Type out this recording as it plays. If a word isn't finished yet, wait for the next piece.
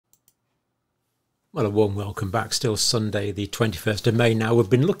Well, a warm welcome back. Still Sunday, the 21st of May now. We've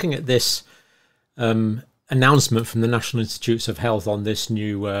been looking at this announcement from the National Institutes of Health on this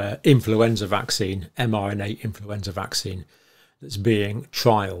new influenza vaccine, mRNA influenza vaccine, that's being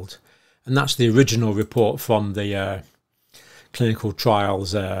trialled. And that's the original report from the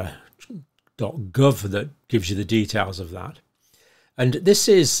clinicaltrials.gov that gives you the details of that. And this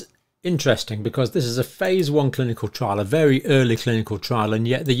is interesting because this is a phase 1 clinical trial, a very early clinical trial, and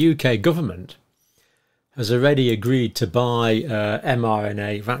yet the UK government has already agreed to buy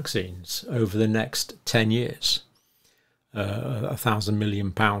mRNA vaccines over the next 10 years, £1,000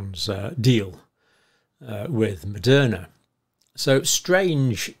 million deal with Moderna. So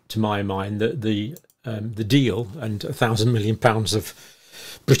strange to my mind that the deal and £1,000 million of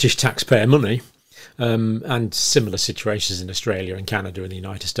British taxpayer money and similar situations in Australia and Canada and the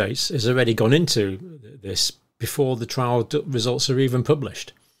United States has already gone into this before the trial results are even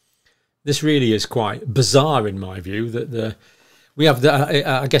published. This really is quite bizarre in my view that we have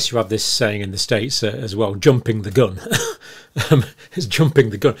I guess you have this saying in the States as well, jumping the gun. It's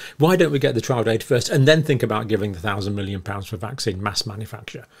jumping the gun. Why don't we get the trial data first and then think about giving the £1,000 million for vaccine mass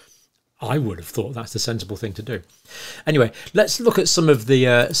manufacture? I would have thought that's the sensible thing to do. Anyway, let's look at some of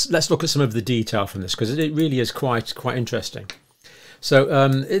the detail from this because it really is quite interesting. So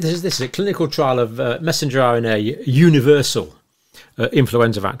this is a clinical trial of messenger RNA universal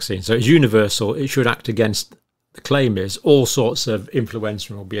influenza vaccine. So it's universal. It should act against, the claim is, all sorts of influenza,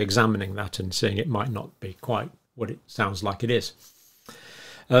 and we'll be examining that and seeing it might not be quite what it sounds like it is.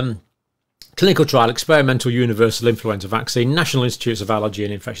 Clinical trial, experimental universal influenza vaccine, National Institutes of Allergy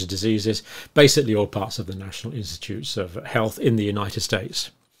and Infectious Diseases, basically all parts of the National Institutes of Health in the United States.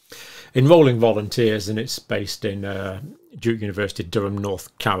 Enrolling volunteers, and it's based in Duke University, Durham,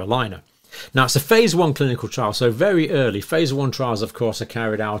 North Carolina. Now, it's a phase 1 clinical trial, so very early. Phase 1 trials, of course, are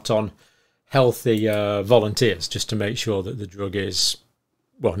carried out on healthy volunteers just to make sure that the drug is,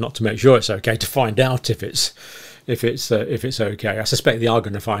 well, not to make sure it's okay, to find out if it's okay. I suspect they are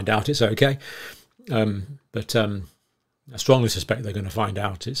going to find out it's okay, but I strongly suspect they're going to find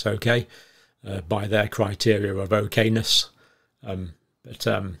out it's okay by their criteria of okayness.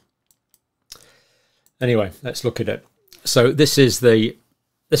 Anyway, let's look at it. So this is the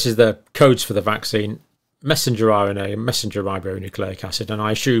codes for the vaccine: messenger RNA and messenger ribonucleic acid, and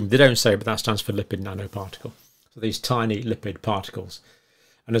I assume they don't say, but that stands for lipid nanoparticle. So these tiny lipid particles,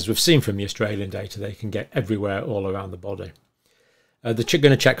 and as we've seen from the Australian data, they can get everywhere all around the body. They're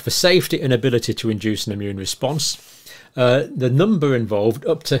going to check for safety and ability to induce an immune response. The number involved,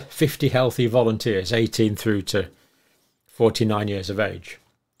 up to 50 healthy volunteers, 18 through to 49 years of age.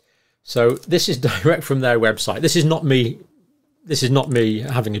 So this is direct from their website. This is not me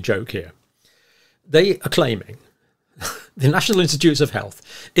having a joke here. They are claiming, the National Institutes of Health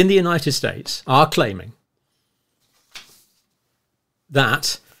in the United States are claiming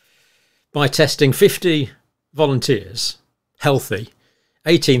that by testing 50 volunteers, healthy,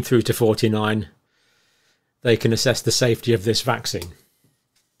 18 through to 49, they can assess the safety of this vaccine.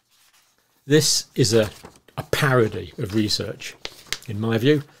 This is a parody of research, in my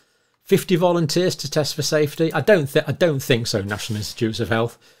view. 50 volunteers to test for safety? I don't think so, National Institutes of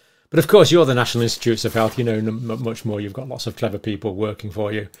Health. But of course, you're the National Institutes of Health. You know much more. You've got lots of clever people working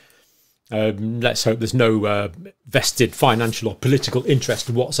for you. Let's hope there's no vested financial or political interest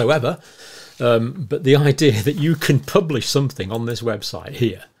whatsoever. But the idea that you can publish something on this website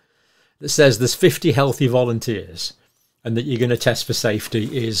here that says there's 50 healthy volunteers and that you're going to test for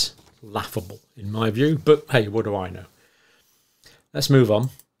safety is laughable, in my view. But hey, what do I know? Let's move on.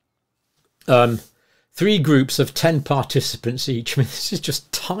 3 groups of 10 participants each. I mean, this is just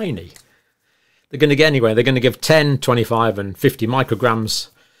tiny. They're going to get anyway. They're going to give 10, 25 and 50 micrograms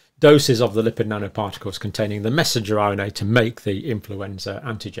doses of the lipid nanoparticles containing the messenger RNA to make the influenza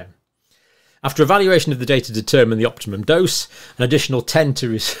antigen. After evaluation of the data to determine the optimum dose, an additional 10 to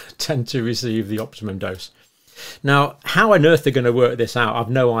receive the optimum dose. Now, how on earth they're going to work this out, I've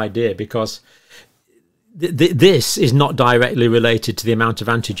no idea, because this is not directly related to the amount of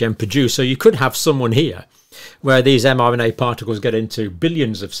antigen produced. So you could have someone here where these mRNA particles get into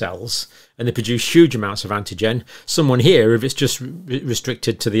billions of cells and they produce huge amounts of antigen. Someone here, if it's just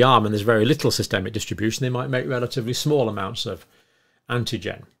restricted to the arm and there's very little systemic distribution, they might make relatively small amounts of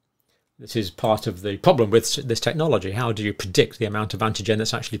antigen. This is part of the problem with this technology. How do you predict the amount of antigen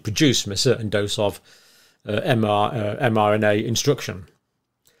that's actually produced from a certain dose of mRNA instruction?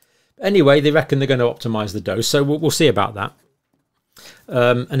 Anyway, they reckon they're going to optimize the dose, so we'll see about that.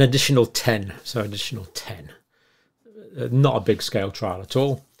 An additional 10, so additional 10. Not a big scale trial at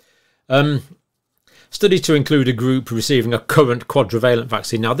all. Study to include a group receiving a current quadrivalent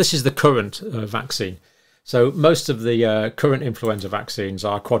vaccine. Now, this is the current vaccine. So most of the current influenza vaccines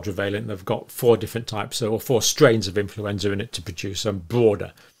are quadrivalent. They've got 4 different types or 4 strains of influenza in it to produce a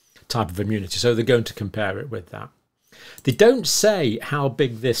broader type of immunity. So they're going to compare it with that. They don't say how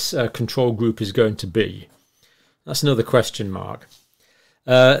big this control group is going to be. That's another question mark.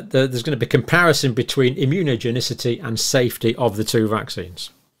 There's going to be comparison between immunogenicity and safety of the 2 vaccines.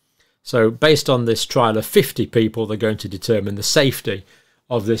 So based on this trial of 50 people, they're going to determine the safety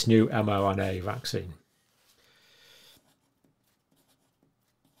of this new mRNA vaccine.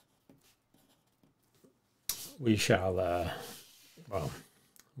 We shall, well,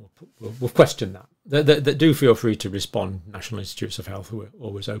 we'll question that. Do feel free to respond. National Institutes of Health, who are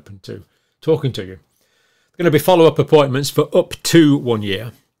always open to talking to you. There are going to be follow-up appointments for up to 1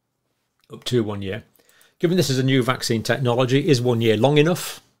 year. Up to 1 year. Given this is a new vaccine technology, is 1 year long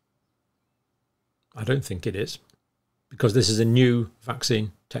enough? I don't think it is, because this is a new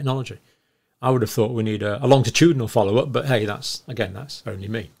vaccine technology. I would have thought we need a longitudinal follow-up, but hey, that's only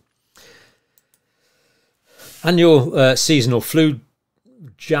me. Annual seasonal flu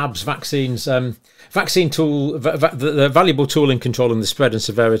jabs, vaccines, vaccine tool, the valuable tool in controlling the spread and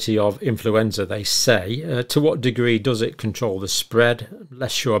severity of influenza, they say. To what degree does it control the spread?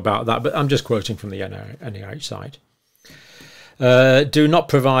 Less sure about that, but I'm just quoting from the NIAID site. Do not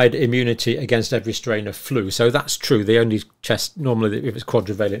provide immunity against every strain of flu. So that's true. They only test, normally if it's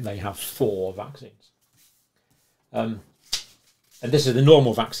quadrivalent, they have 4 vaccines. And this is the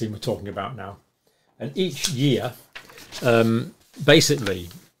normal vaccine we're talking about now. And each year, basically,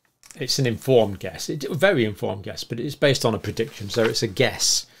 it's an informed guess. It's a very informed guess, but it's based on a prediction. So it's a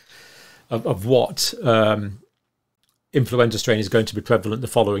guess of what influenza strain is going to be prevalent the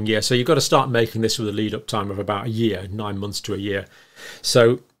following year. So you've got to start making this with a lead-up time of about a year, 9 months to a year.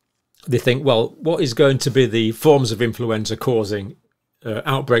 So they think, well, what is going to be the forms of influenza causing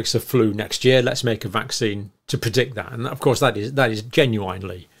outbreaks of flu next year? Let's make a vaccine to predict that. And of course, that is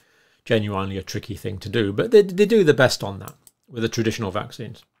genuinely a tricky thing to do, but they do the best on that with the traditional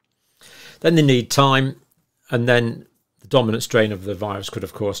vaccines. Then they need time, and then the dominant strain of the virus could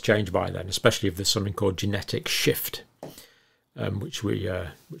of course change by then, especially if there's something called genetic shift, which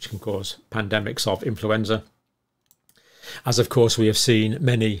can cause pandemics of influenza, as of course we have seen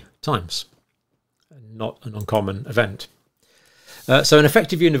many times. Not an uncommon event. So an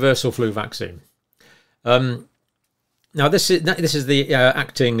effective universal flu vaccine. Now, this is the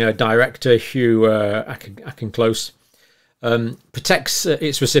acting director, Hugh Akin-Close, protects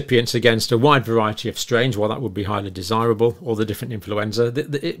its recipients against a wide variety of strains. Well, that would be highly desirable, all the different influenza.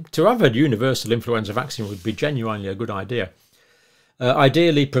 To have a universal influenza vaccine would be genuinely a good idea.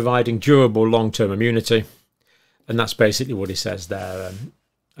 Ideally providing durable long-term immunity, and that's basically what he says there.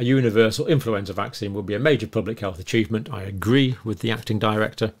 A universal influenza vaccine would be a major public health achievement. I agree with the acting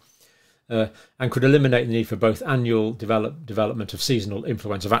director. And could eliminate the need for both annual development of seasonal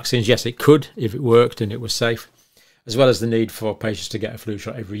influenza vaccines. Yes, it could if it worked and it was safe, as well as the need for patients to get a flu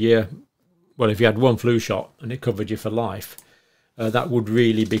shot every year. Well, if you had one flu shot and it covered you for life, that would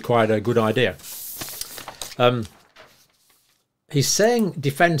really be quite a good idea. He's saying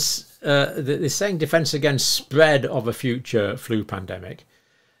defence against spread of a future flu pandemic.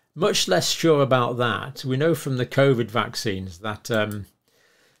 Much less sure about that. We know from the COVID vaccines that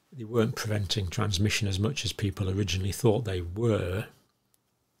they weren't preventing transmission as much as people originally thought they were.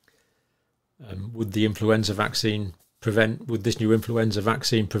 Would the influenza vaccine would this new influenza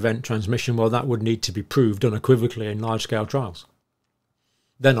vaccine prevent transmission? Well, that would need to be proved unequivocally in large-scale trials.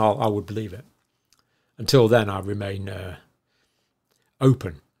 Then I would believe it. Until then, I remain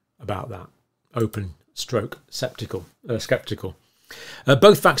open about that. Open stroke skeptical.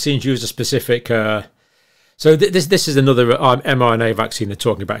 Both vaccines use a specific... So this is another mRNA vaccine they're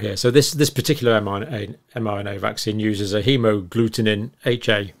talking about here. So this particular mRNA vaccine uses a hemagglutinin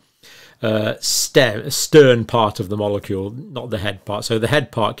HA stern part of the molecule, not the head part. So the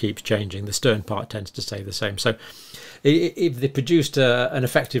head part keeps changing. The stern part tends to stay the same. So if they produced an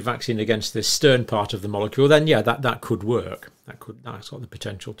effective vaccine against this stern part of the molecule, then yeah, that could work. That's got the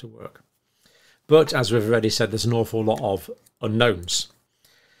potential to work. But as we've already said, there's an awful lot of unknowns.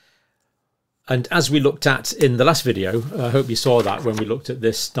 And as we looked at in the last video, I hope you saw that when we looked at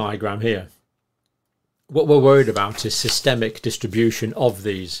this diagram here, what we're worried about is systemic distribution of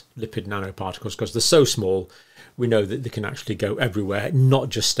these lipid nanoparticles, because they're so small, we know that they can actually go everywhere, not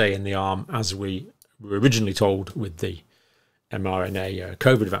just stay in the arm as we were originally told with the mRNA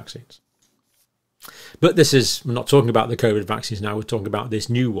COVID vaccines. But we're not talking about the COVID vaccines now, we're talking about this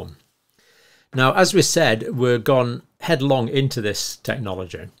new one. Now, as we said, we're gone headlong into this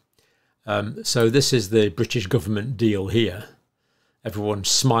technology. So this is the British government deal here. Everyone's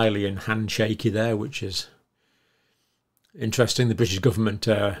smiley and handshaky there, which is interesting. The British government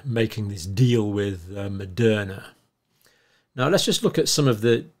making this deal with Moderna. Now let's just look at some of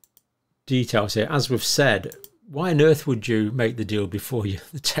the details here. As we've said, why on earth would you make the deal before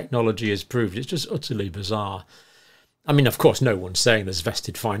the technology is proved? It's just utterly bizarre. I mean, of course, no one's saying there's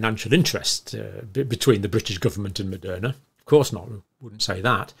vested financial interest between the British government and Moderna. Of course not, we wouldn't say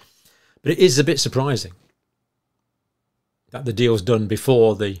that. But it is a bit surprising that the deal's done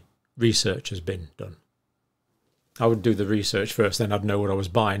before the research has been done. I would do the research first, then I'd know what I was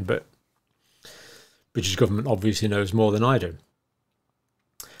buying, but British government obviously knows more than I do.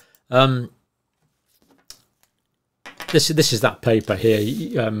 This is that paper here.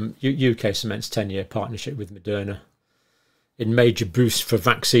 UK cements 10-year partnership with Moderna in major boost for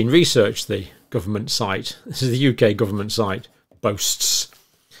vaccine research. The government site, this is the UK government site, boasts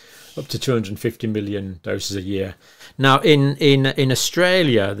up to 250 million doses a year. Now in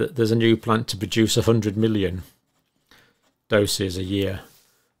Australia, there's a new plant to produce 100 million doses a year,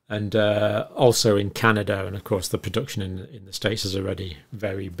 and also in Canada, and of course the production in the States is already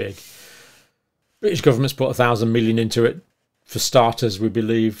very big. British government's put 1,000 million into it for starters, we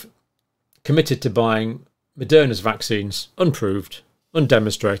believe, committed to buying Moderna's vaccines, unproved,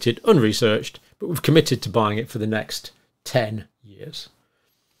 undemonstrated, unresearched, but we've committed to buying it for the next 10 years.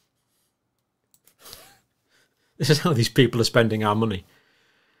 This is how these people are spending our money.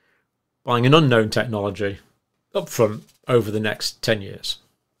 Buying an unknown technology up front over the next 10 years.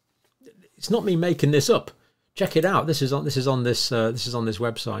 It's not me making this up. Check it out. This is on this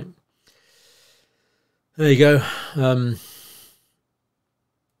website. There you go.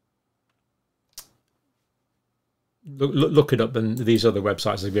 Look it up, and these other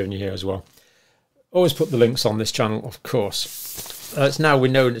websites I've given you here as well. Always put the links on this channel, of course. It's now we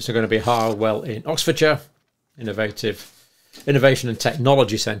know it's going to be Harwell in Oxfordshire. Innovation and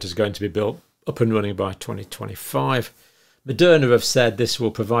Technology Centre is going to be built, up and running by 2025. Moderna have said this will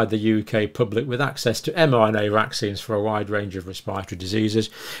provide the UK public with access to mRNA vaccines for a wide range of respiratory diseases.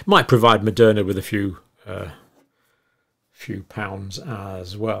 Might provide Moderna with a few pounds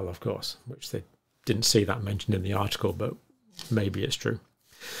as well, of course, which they didn't see that mentioned in the article, but maybe it's true.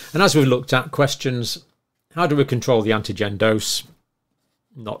 And as we've looked at questions, how do we control the antigen dose?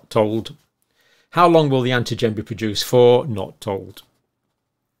 Not told. How long will the antigen be produced for? Not told.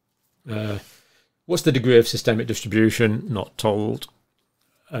 What's the degree of systemic distribution? Not told.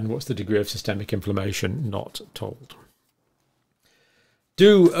 And what's the degree of systemic inflammation? Not told.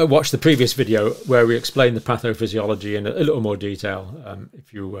 Do watch the previous video where we explain the pathophysiology in a little more detail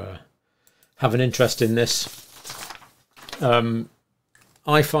if you have an interest in this.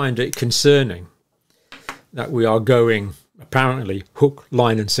 I find it concerning that we are going, apparently, hook,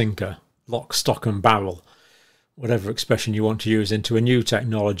 line and sinker, lock, stock and barrel, whatever expression you want to use, into a new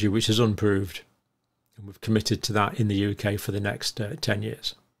technology which is unproved. And we've committed to that in the UK for the next 10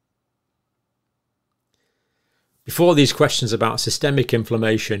 years. Before these questions about systemic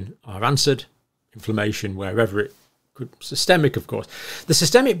inflammation are answered, inflammation wherever it could, systemic of course, the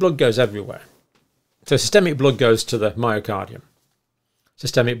systemic blood goes everywhere. So systemic blood goes to the myocardium.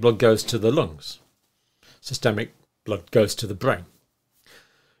 Systemic blood goes to the lungs. Systemic blood goes to the brain.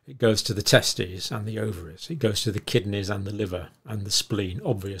 It goes to the testes and the ovaries. It goes to the kidneys and the liver and the spleen,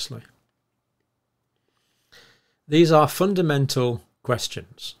 obviously. These are fundamental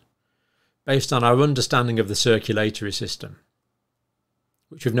questions based on our understanding of the circulatory system,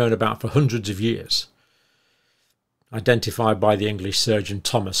 which we've known about for hundreds of years, identified by the English surgeon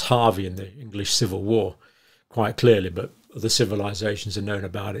Thomas Harvey in the English Civil War quite clearly, but other civilizations have known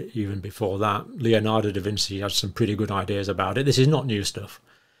about it even before that. Leonardo da Vinci had some pretty good ideas about it. This is not new stuff.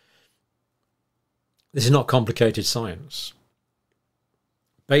 This is not complicated science.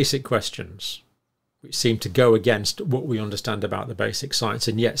 Basic questions which seem to go against what we understand about the basic science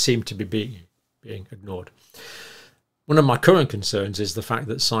and yet seem to be being ignored. One of my current concerns is the fact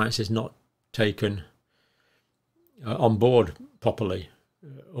that science is not taken on board properly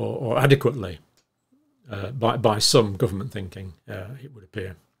or adequately by some government thinking, it would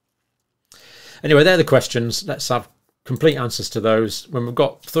appear. Anyway, they're the questions. Let's have complete answers to those. When we've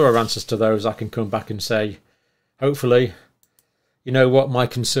got thorough answers to those, I can come back and say, hopefully, you know what, my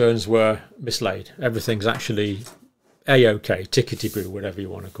concerns were mislaid. Everything's actually A-OK, tickety-boo, whatever you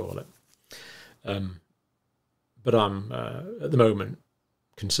want to call it. But I'm, at the moment,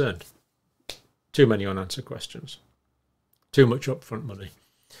 concerned. Too many unanswered questions. Too much upfront money.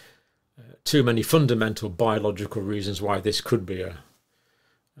 Too many fundamental biological reasons why this could be a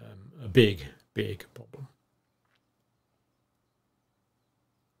big, big problem.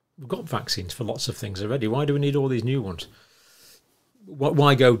 We've got vaccines for lots of things already. Why do we need all these new ones?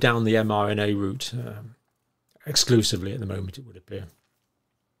 Why go down the mRNA route exclusively at the moment, it would appear.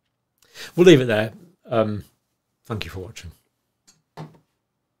 We'll leave it there. Thank you for watching.